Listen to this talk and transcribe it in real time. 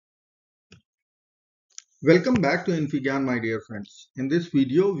Welcome back to InfyGyan, my dear friends. In this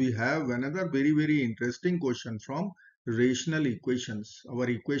video, we have another very interesting question from rational equations. Our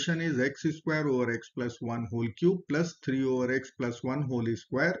equation is x square over x plus 1 whole cube plus 3 over x plus 1 whole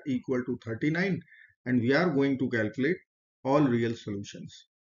square equal to 39, and we are going to calculate all real solutions.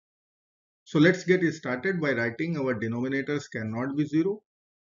 So let's get started by writing our denominators cannot be 0.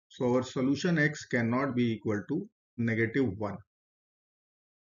 So our solution x cannot be equal to -1.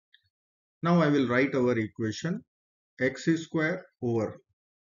 Now I will write our equation x square over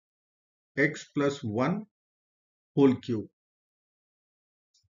x plus 1 whole cube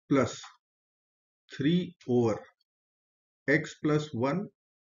plus 3 over x plus 1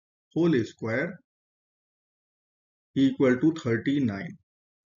 whole square equal to 39.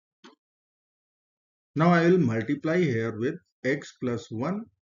 Now I will multiply here with x plus 1.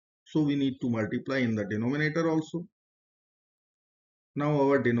 So we need to multiply in the denominator also. Now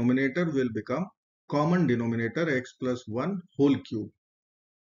our denominator will become common denominator x plus 1 whole cube.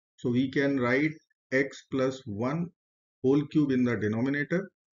 So we can write x plus 1 whole cube in the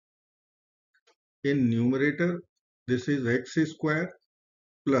denominator. In numerator, this is x square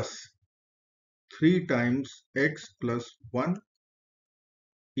plus 3 times x plus 1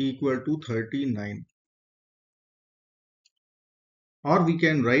 equal to 39. Or we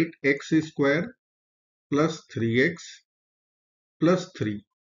can write x square plus 3x plus 3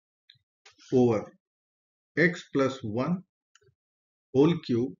 over x plus 1 whole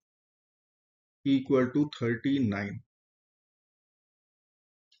cube equal to 39.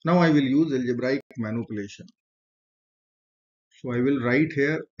 Now I will use algebraic manipulation. So I will write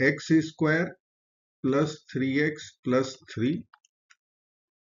here x square plus 3x plus 3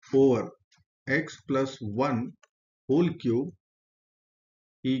 over x plus 1 whole cube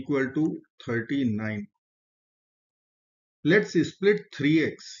equal to 39. Let's split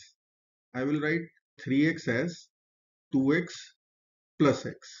 3x. I will write 3x as 2x plus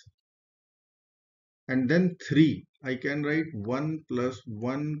x. And then 3, I can write 1 plus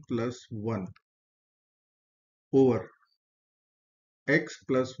 1 plus 1 over x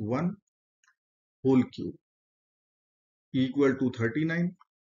plus 1 whole cube equal to 39.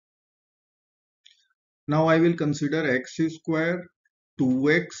 Now I will consider x square,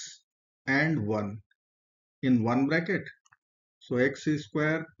 2x and 1 in one bracket. So x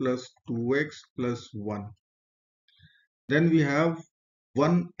square plus 2x plus 1. Then we have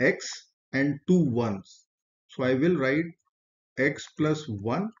 1x and 2 ones. So I will write x plus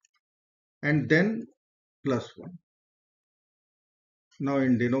 1 and then plus 1. Now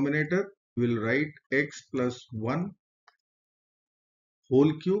in denominator, we will write x plus 1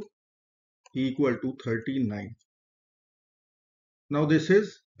 whole cube equal to 39. Now this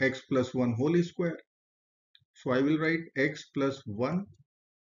is x plus 1 whole square. So I will write x plus 1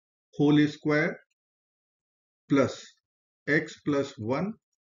 whole square plus x plus 1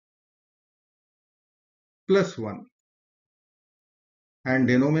 plus 1. And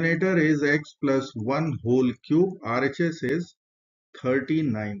denominator is x plus 1 whole cube. RHS is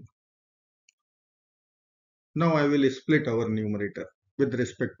 39. Now I will split our numerator with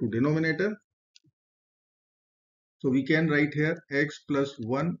respect to denominator. So we can write here x plus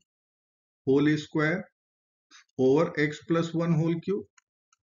 1 whole square over x plus 1 whole cube.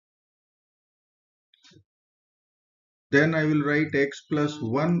 Then I will write x plus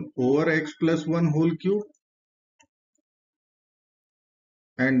 1 over x plus 1 whole cube.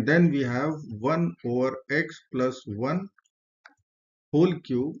 And then we have 1 over x plus 1 whole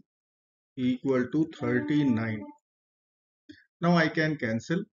cube equal to 39. Now I can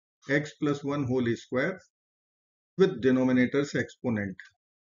cancel x plus 1 whole square with denominator's exponent.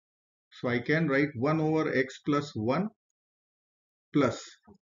 So I can write 1 over x plus 1 plus.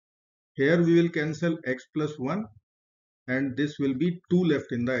 Here we will cancel x plus 1 and this will be 2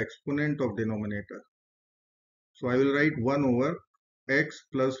 left in the exponent of denominator. So I will write 1 over x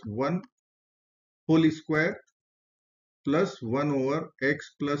plus 1 whole square plus 1 over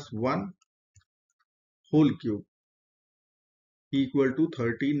x plus 1 whole cube equal to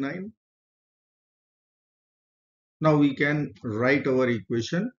 39. Now we can write our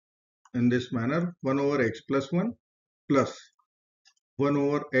equation in this manner: 1 over x plus 1 plus 1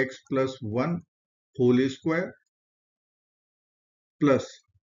 over x plus 1 whole square plus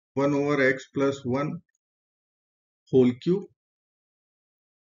 1 over x plus 1 whole cube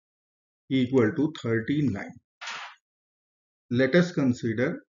equal to 39. Let us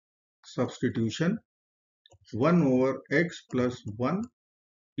consider substitution. 1 over x plus 1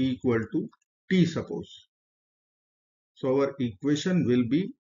 equal to t, suppose. So our equation will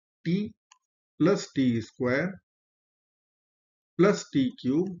be t plus t square plus t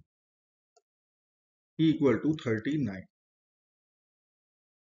cube equal to 39.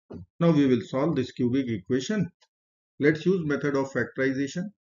 Now we will solve this cubic equation. Let's use method of factorization.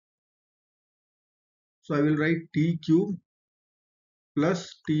 So I will write t cube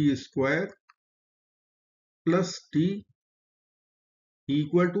plus t square plus t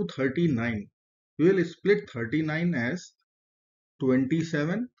equal to 39. We will split 39 as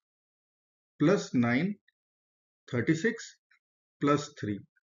 27 plus 9, 36 plus 3.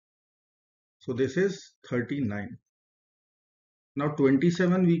 So this is 39. Now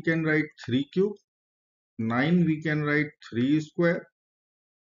 27 we can write 3 cube, 9 we can write 3 square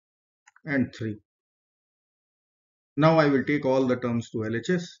and 3. Now I will take all the terms to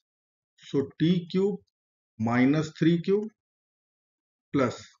LHS. So t cube minus 3 cube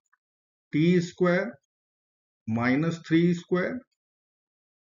plus t square minus 3 square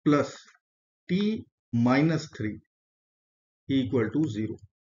plus t minus 3 equal to 0.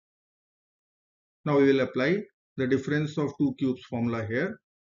 Now we will apply the difference of two cubes formula here,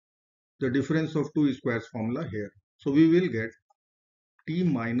 the difference of two squares formula here. So we will get t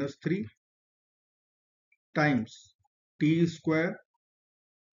minus 3 times t square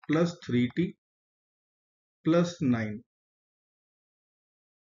plus 3t plus 9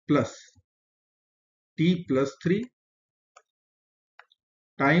 plus t plus 3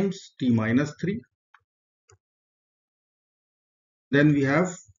 times t minus 3. Then we have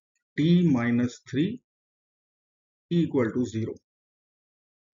t minus 3 equal to 0.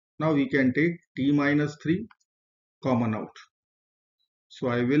 Now we can take t minus 3 common out. So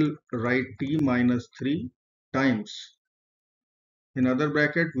I will write t minus 3 times, in other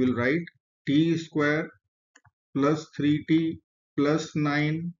bracket we'll write t square plus 3t plus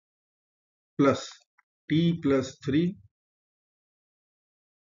 9 plus t plus 3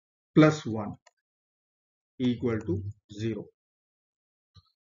 plus 1 equal to 0.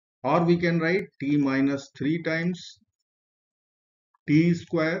 Or we can write t minus 3 times t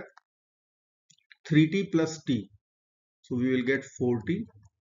square 3t plus t. So we will get 4t.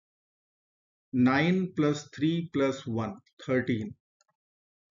 9 plus 3 plus 1, 13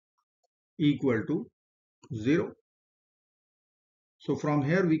 equal to 0. So from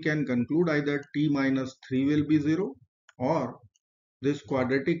here we can conclude either t minus 3 will be 0 or this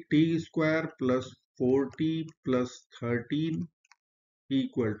quadratic t square plus 4t plus 13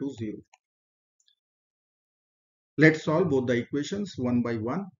 equal to 0. Let's solve both the equations one by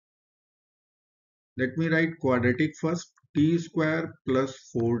one. Let me write quadratic first. T square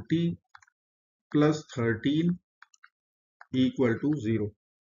plus 4t plus 13 equal to 0.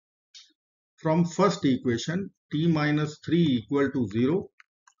 From first equation t minus 3 equal to 0,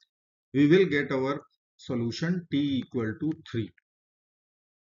 we will get our solution t equal to 3.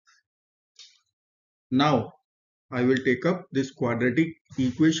 Now I will take up this quadratic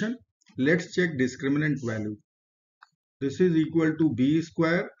equation. Let's check discriminant value. This is equal to b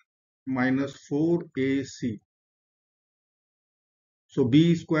square minus 4ac. So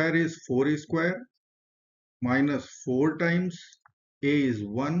b square is 4 square minus 4 times a is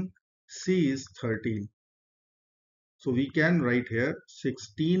 1, c is 13. So we can write here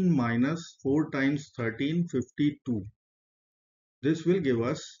 16 minus 4 times 13, 52. This will give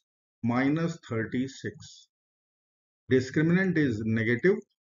us minus 36. Discriminant is negative.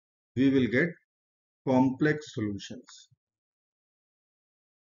 We will get complex solutions.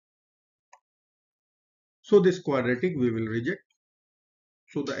 So this quadratic we will reject.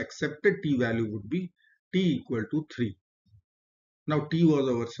 So the accepted t value would be t equal to 3. Now t was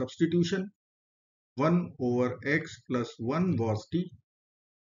our substitution. 1 over x plus 1 was t.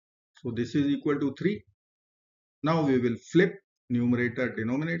 So this is equal to 3. Now we will flip numerator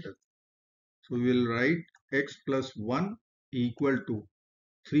denominator. So we will write x plus 1 equal to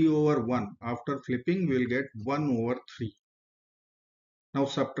 3 over 1. After flipping we will get 1 over 3. Now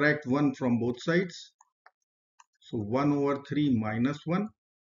subtract 1 from both sides. So 1 over 3 minus 1,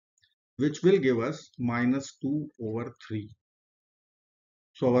 which will give us minus 2 over 3.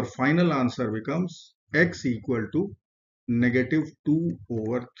 So our final answer becomes x equal to negative 2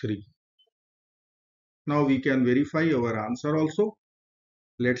 over 3. Now we can verify our answer also.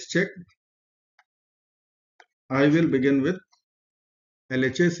 Let's check. I will begin with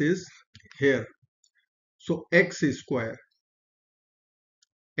LHS is here. So x square.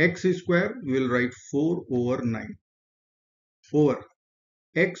 X square we will write 4 over 9 over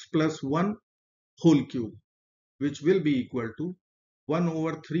x plus 1 whole cube, which will be equal to 1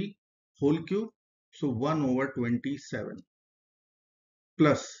 over 3 whole cube. So 1 over 27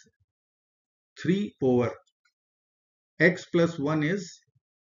 plus 3 over x plus 1 is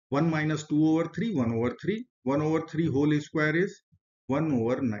 1 minus 2 over 3, 1 over 3. 1 over 3 whole square is 1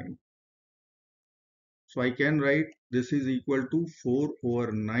 over 9. So I can write this is equal to 4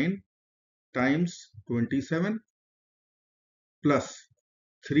 over 9 times 27 plus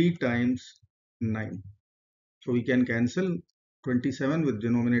 3 times 9. So we can cancel 27 with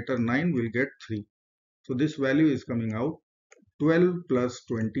denominator 9, will get 3. So this value is coming out 12 plus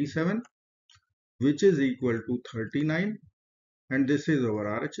 27, which is equal to 39, and this is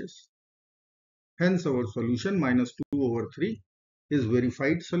our RHS. Hence our solution minus 2 over 3 is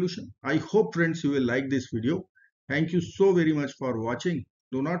verified solution. I hope friends you will like this video. Thank you so very much for watching.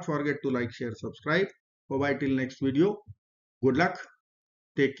 Do not forget to like, share, subscribe. Bye bye till next video. Good luck.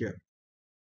 Take care.